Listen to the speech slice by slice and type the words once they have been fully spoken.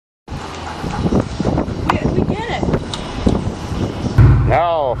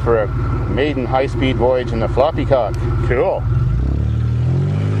all for a maiden high-speed voyage in the floppycock. Cool.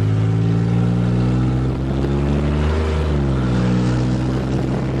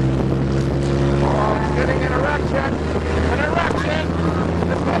 Getting an erection! An erection!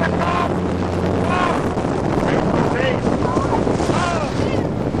 It's gonna come! Oh! Right in my face! Oh!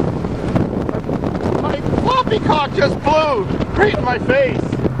 My floppycock just blew! Right in my face!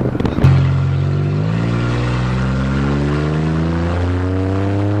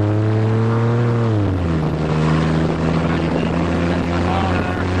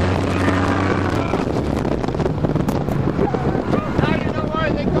 Now you know why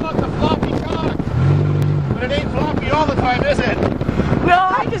they call it the floppycock! But it ain't floppy all the time, is it? No,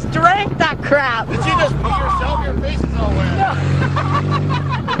 I just drank that crap. Did you just pee yourself? Your face is all wet. No.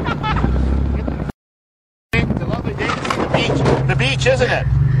 The lovely day to see the beach. The beach, isn't it?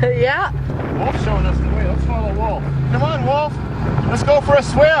 Yeah. Wolf's showing us the way. Let's follow Wolf. Come on, Wolf. Let's go for a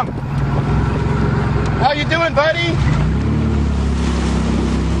swim. How you doing, buddy?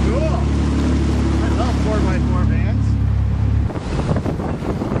 Cool. I love 4x4 vans.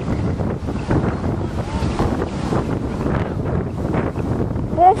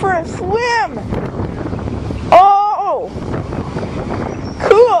 Going for a swim. Oh,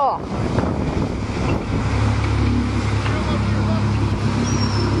 cool.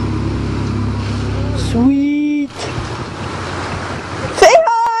 Sweet. Say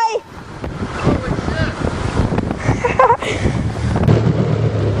hi.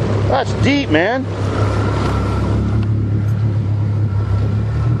 That's deep, man.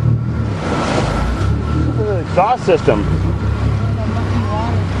 Look at the exhaust system.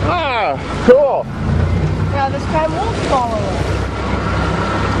 Ah, cool. Yeah, this guy won't follow it.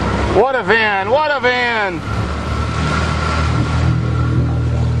 What a van, what a van.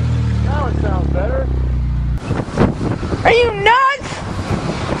 Now it sounds better. Are you nuts?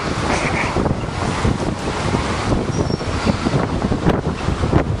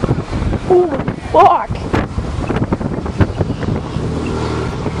 Holy fuck.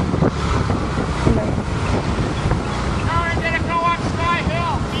 Now we're gonna go up Sky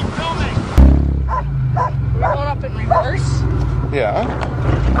Hill. Keep filming. We're going up in reverse? Yeah.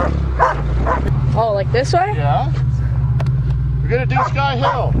 Oh, like this way? Yeah. We're gonna do Sky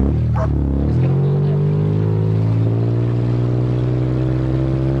Hill.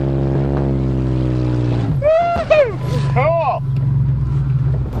 Cool.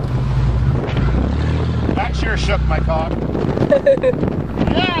 That sure shook my cock.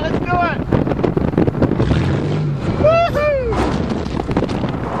 Yeah, let's do it. Woohoo!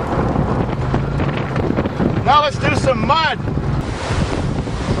 Now let's do some mud.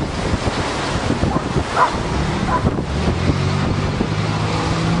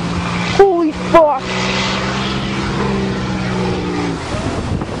 Holy fuck.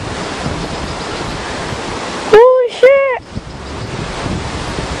 Holy shit.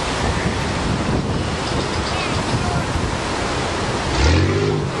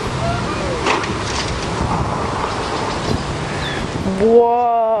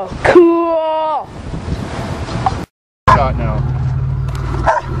 Whoa, cool. Shot now.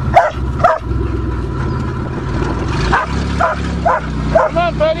 Come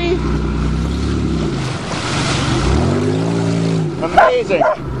on, buddy. Amazing.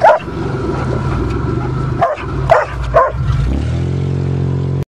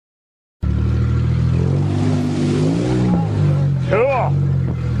 Cool.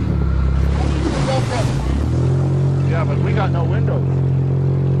 Yeah, but we got no windows.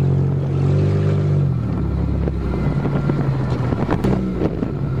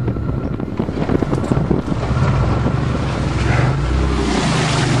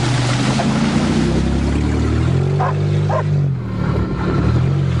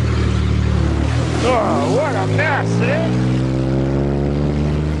 Oh, what a mess, eh?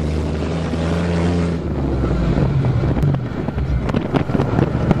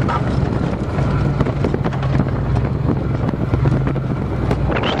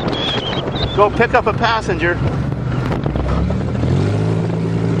 Go pick up a passenger.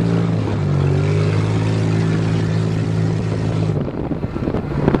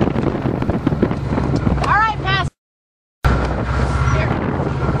 All right, pass.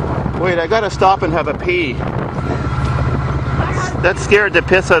 Wait, I gotta stop and have a pee. That scared the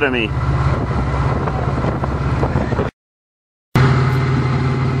piss out of me.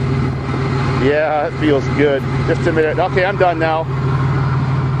 Yeah, it feels good. Just a minute. Okay, I'm done now.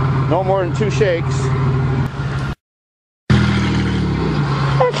 No more than 2 shakes.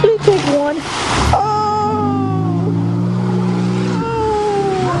 Actually, take one.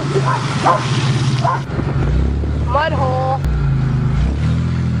 Mud hole.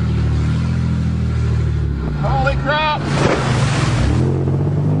 crop.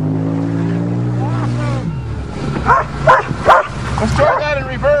 Let's try that in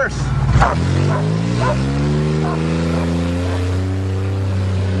reverse.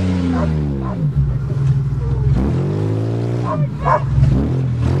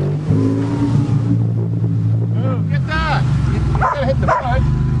 Oh, get that. You gotta hit the mud.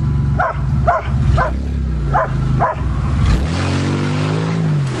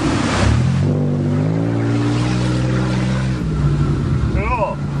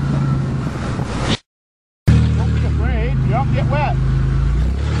 Cool. Don't be afraid. You don't get wet.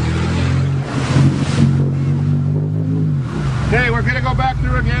 Okay, we're gonna go back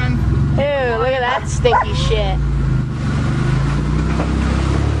through again. Ew, look at that stinky shit.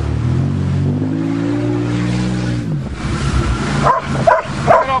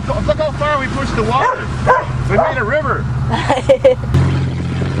 Look how far we pushed the water. We made a river.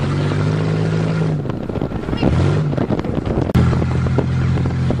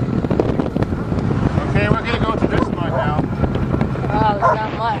 Okay, we're gonna go to this mud now. Oh, there's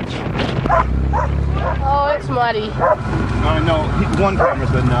not much. Oh, it's muddy. No, one camera's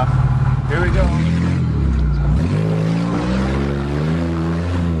good enough. Here we go.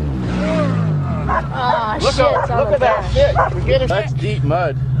 Oh, Look shit. at that shit. We get it. That's deep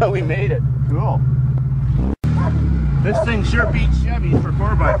mud. We made it. Cool. This thing sure beats Chevys for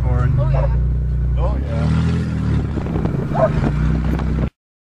 4x4. Oh, yeah.